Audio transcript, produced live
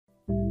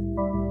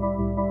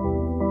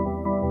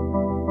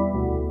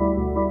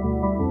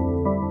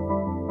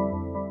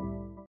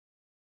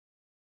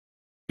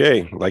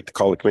Okay, I'd like to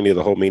call the committee of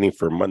the whole meeting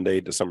for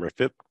Monday, December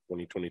 5th,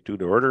 2022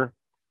 to order.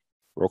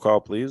 Roll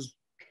call, please.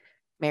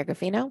 Mayor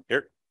Gaffino.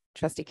 Here.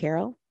 Trustee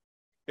Carroll.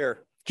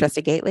 Here.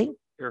 Trustee Gately.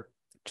 Here.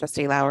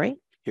 Trustee Lowry.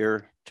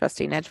 Here.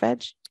 Trustee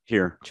Nedved.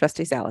 Here.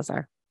 Trustee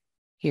Salazar.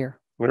 Here.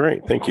 All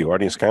right, thank you.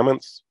 Audience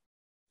comments?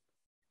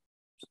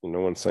 No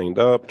one signed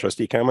up.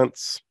 Trustee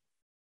comments?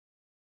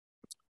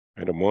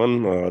 Item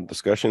 1,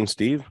 discussion,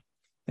 Steve.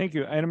 Thank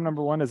you. Item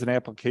number 1 is an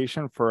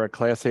application for a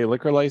Class A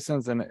liquor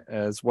license and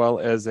as well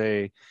as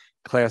a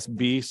Class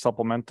B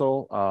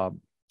supplemental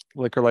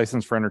liquor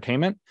license for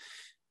entertainment.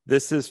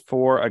 This is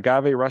for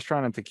Agave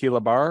Restaurant and Tequila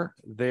Bar.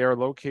 They are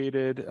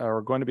located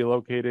or going to be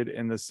located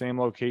in the same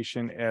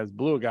location as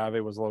Blue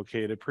Agave was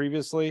located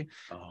previously.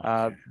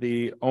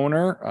 The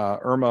owner,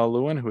 Irma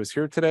Lewin, who is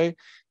here today,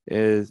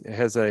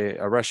 has a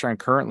restaurant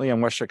currently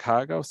in West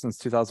Chicago since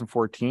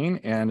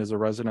 2014 and is a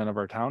resident of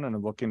our town and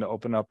is looking to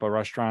open up a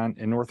restaurant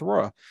in North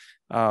Aurora.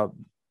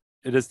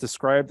 It is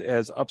described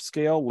as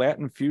upscale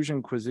Latin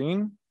fusion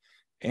cuisine.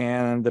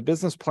 And the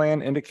business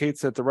plan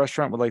indicates that the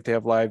restaurant would like to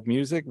have live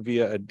music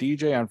via a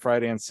DJ on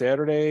Friday and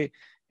Saturday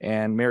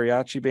and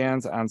mariachi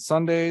bands on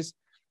Sundays,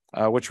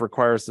 which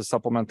requires the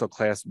supplemental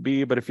Class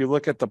B. But if you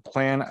look at the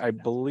plan, I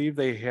believe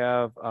they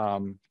have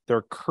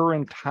their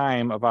current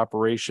time of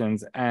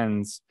operations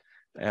ends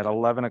at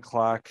 11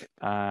 o'clock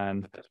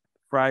on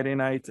Friday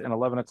night and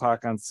 11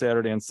 o'clock on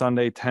Saturday and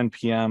Sunday, 10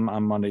 p.m.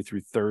 on Monday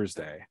through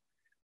Thursday.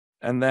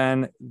 And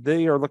then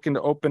they are looking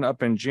to open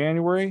up in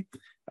January.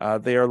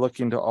 They are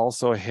looking to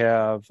also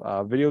have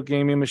video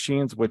gaming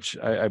machines, which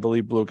I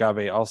believe Blue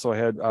Agave also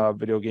had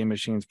video game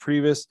machines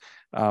previous.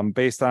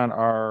 Based on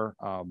our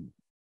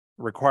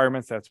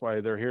requirements, that's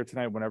why they're here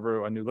tonight.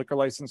 Whenever a new liquor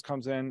license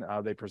comes in,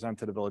 they present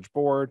to the village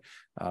board.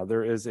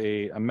 There is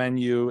a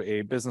menu,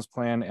 a business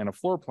plan, and a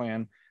floor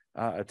plan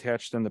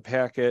attached in the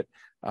packet.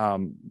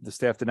 The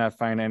staff did not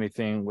find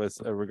anything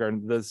with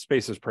regarding the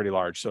space is pretty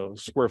large. So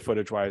square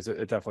footage wise,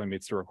 it definitely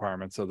meets the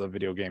requirements of the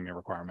video gaming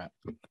requirement.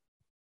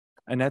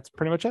 And that's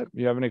pretty much it. If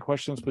you have any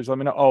questions, please let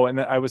me know. Oh, and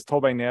I was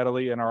told by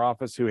Natalie in our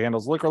office who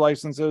handles liquor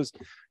licenses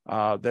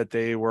that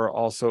they were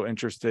also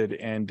interested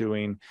in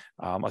doing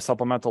a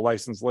supplemental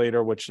license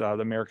later, which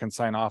the mayor can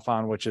sign off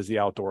on, which is the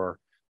outdoor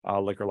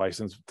liquor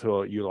license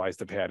to utilize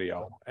the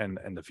patio and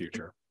in the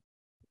future.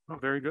 Oh,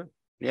 very good.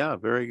 Yeah,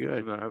 very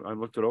good. I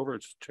looked it over.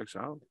 It checks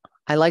out.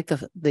 I like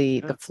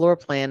the floor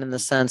plan in the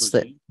sense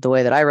that the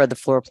way that I read the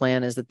floor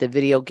plan is that the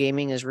video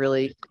gaming is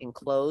really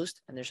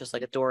enclosed and there's just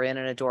like a door in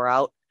and a door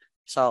out.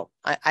 So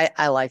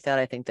I like that.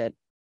 I think that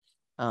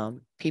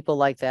people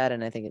like that,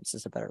 and I think it's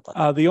just a better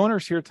look. The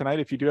owner's here tonight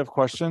if you do have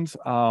questions.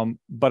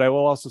 But I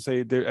will also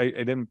say there, I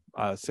didn't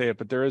say it,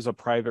 but there is a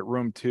private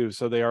room too.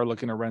 So they are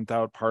looking to rent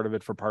out part of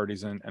it for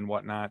parties and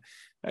whatnot.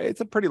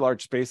 It's a pretty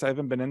large space. I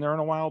haven't been in there in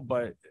a while,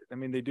 but I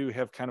mean, they do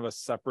have kind of a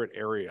separate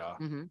area.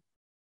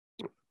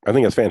 Mm-hmm. I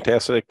think it's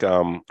fantastic.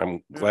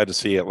 I'm glad to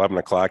see 11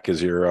 o'clock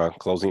is your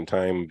closing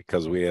time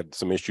because we had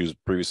some issues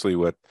previously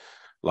with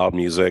loud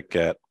music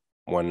at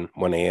 1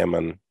 a.m.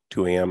 and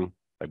 2 a.m.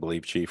 I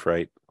believe, Chief,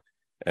 right?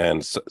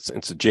 And so,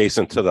 it's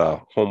adjacent to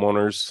the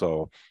homeowners,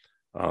 so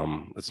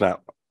it's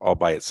not all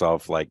by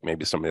itself like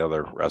maybe some of the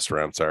other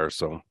restaurants are.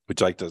 So would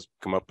you like to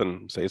come up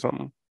and say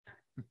something?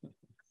 My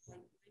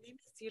name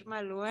is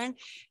Irma Luen,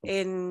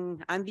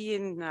 and I'm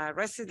being a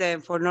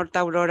resident for North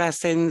Aurora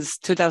since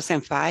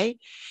 2005.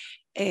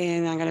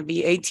 And I'm going to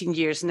be 18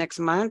 years next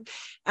month.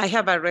 I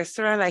have a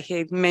restaurant, like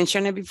I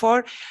mentioned it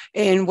before,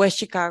 in West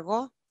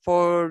Chicago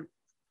for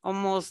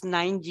almost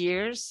 9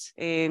 years.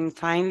 And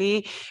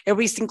finally,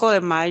 every Cinco de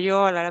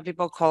Mayo, a lot of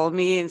people call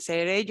me and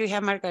say, hey, you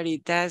have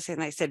margaritas?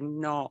 And I said,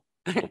 no,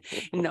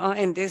 no.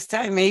 And this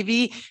time,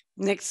 maybe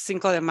next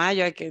Cinco de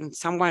Mayo,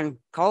 someone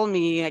call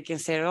me, I can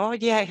say, oh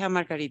yeah, I have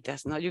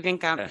margaritas. No, you can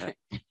come.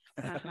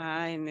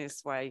 And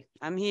that's why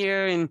I'm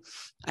here, and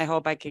I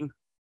hope I can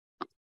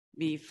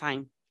be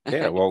fine.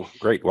 Yeah, well,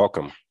 great.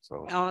 Welcome.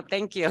 So, oh,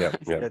 thank you.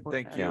 Yep,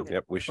 Thank you.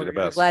 Yep, wish you the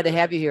best. Glad to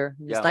have you here.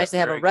 It's nice to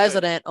have a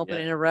resident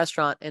opening a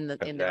restaurant in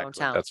their own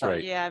town. That's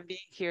right. Yeah, I've been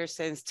here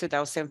since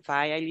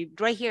 2005. I live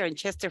right here in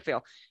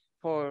Chesterfield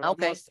for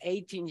almost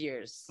 18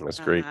 years.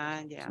 That's great.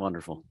 Yeah.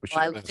 Wonderful.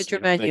 Well, I looked at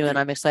your menu and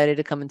I'm excited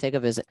to come and take a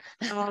visit.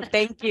 Oh,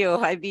 thank you.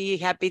 I'd be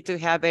happy to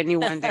have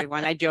anyone that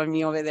want to join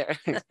me over there.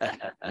 Thank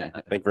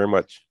you very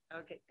much.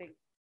 Okay, thank you.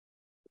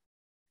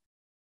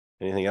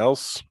 Anything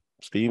else,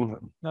 Steve?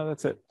 No,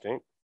 that's it. Okay.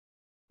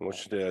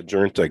 Motion to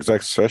adjourn to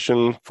executive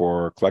session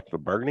for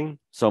collective bargaining.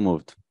 So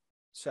moved.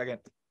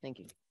 Second. Thank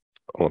you.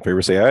 All in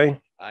favor, say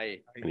aye. Aye.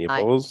 Any Aye.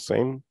 opposed?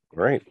 Same.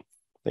 All right.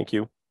 Thank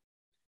you.